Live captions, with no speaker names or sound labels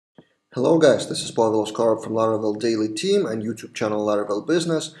Hello guys, this is Pavel Oskarov from Laravel Daily Team and YouTube channel Laravel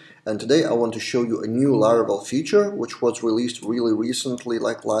Business, and today I want to show you a new Laravel feature which was released really recently,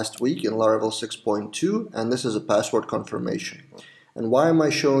 like last week in Laravel 6.2, and this is a password confirmation. And why am I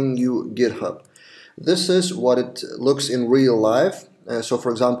showing you GitHub? This is what it looks in real life. So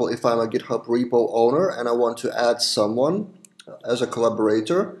for example, if I'm a GitHub repo owner and I want to add someone as a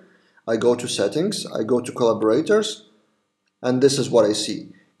collaborator, I go to settings, I go to collaborators, and this is what I see.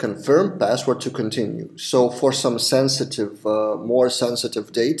 Confirm password to continue. So for some sensitive, more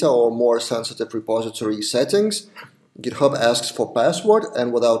sensitive data or more sensitive repository settings, GitHub asks for password,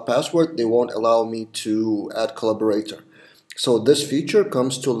 and without password they won't allow me to add collaborator. So this feature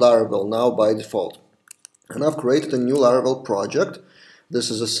comes to Laravel now by default. And I've created a new Laravel project. This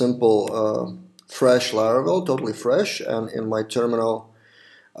is a simple, fresh Laravel, totally fresh, and in my terminal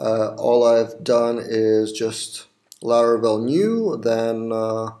all I've done is just Laravel new, then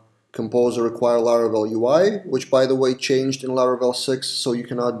composer require Laravel UI, which by the way changed in Laravel 6, so you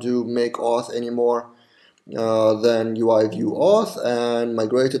cannot do make auth anymore, then UI view auth, and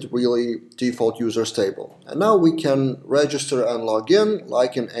migrated really default user stable. And now we can register and log in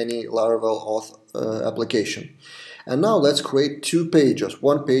like in any Laravel auth application. And now let's create two pages.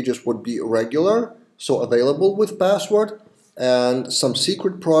 One page would be regular, so available with password, and some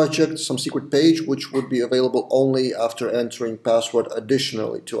secret project, some secret page which would be available only after entering password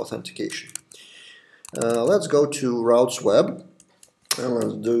additionally to authentication. Let's go to routes web and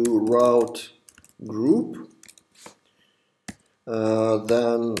let's do route group.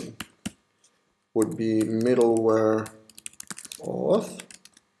 Then would be middleware auth,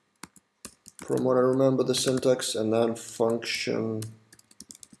 from what I remember the syntax, and then function,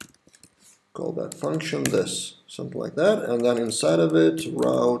 call that function this, something like that, and then inside of it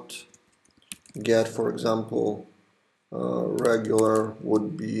route get, for example, regular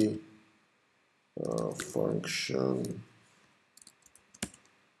would be function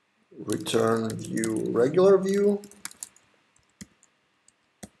return view regular view,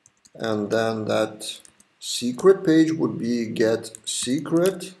 and then that secret page would be get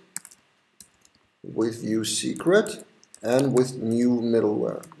secret with view secret and with new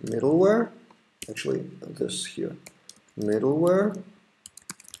middleware, actually this here, middleware,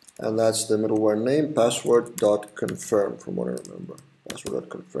 and that's the middleware name, password.confirm, from what I remember,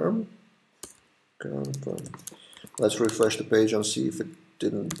 password.confirm. Confirm. Let's refresh the page and see if it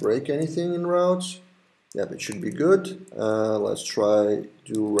didn't break anything in routes. Yep, it should be good. Let's try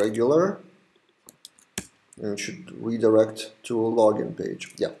do regular, and it should redirect to a login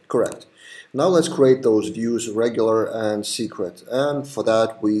page. Yeah, correct. Now let's create those views, regular and secret, and for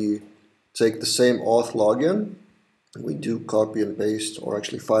that we take the same auth login, we do copy and paste, or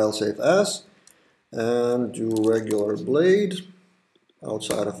actually file save as, and do regular blade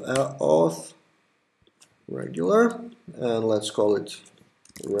outside of auth regular, and let's call it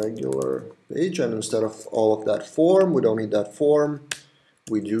regular page, and instead of all of that form, we don't need that form,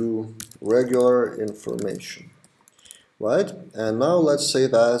 we do regular information, right? And now let's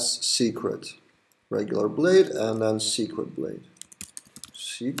save as secret, regular blade, and then secret blade.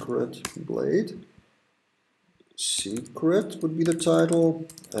 Secret blade, secret would be the title,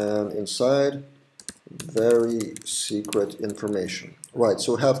 and inside very secret information. Right,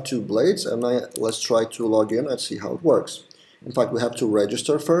 so we have two blades, and let's try to log in and see how it works. In fact, we have to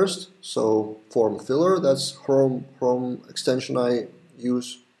register first, so form filler, that's Chrome extension I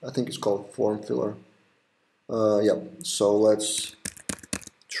use, I think it's called form filler. Yeah, so let's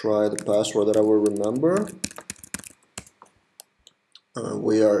try the password that I will remember.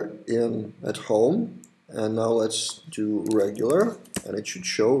 We are in at home, and now let's do regular, and it should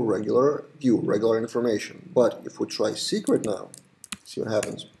show regular view, regular information. But if we try secret now, see what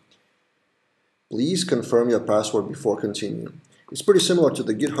happens. Please confirm your password before continuing. It's pretty similar to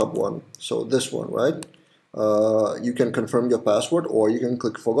the GitHub one, so this one, right? You can confirm your password, or you can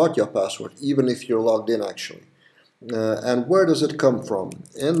click forgot your password, even if you're logged in actually. And where does it come from?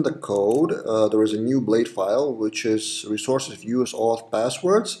 In the code, there is a new blade file, which is resources views auth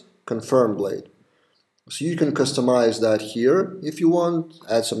passwords confirm blade. So you can customize that here if you want,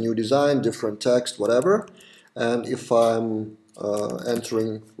 add some new design, different text, whatever. And if I'm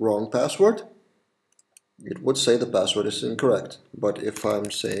entering wrong password, it would say the password is incorrect. But if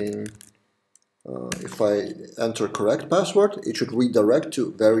I'm saying, if I enter correct password, it should redirect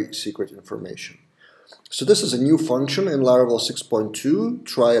to very secret information. So this is a new function in Laravel 6.2.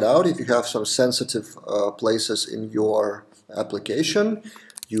 Try it out if you have some sensitive places in your application.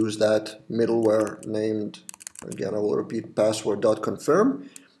 Use that middleware named, again I will repeat, password.confirm,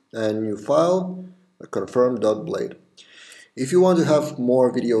 and new file confirm.blade. If you want to have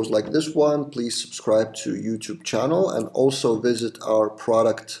more videos like this one, please subscribe to YouTube channel and also visit our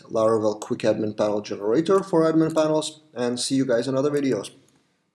product Laravel Quick Admin Panel Generator for admin panels, and see you guys in other videos.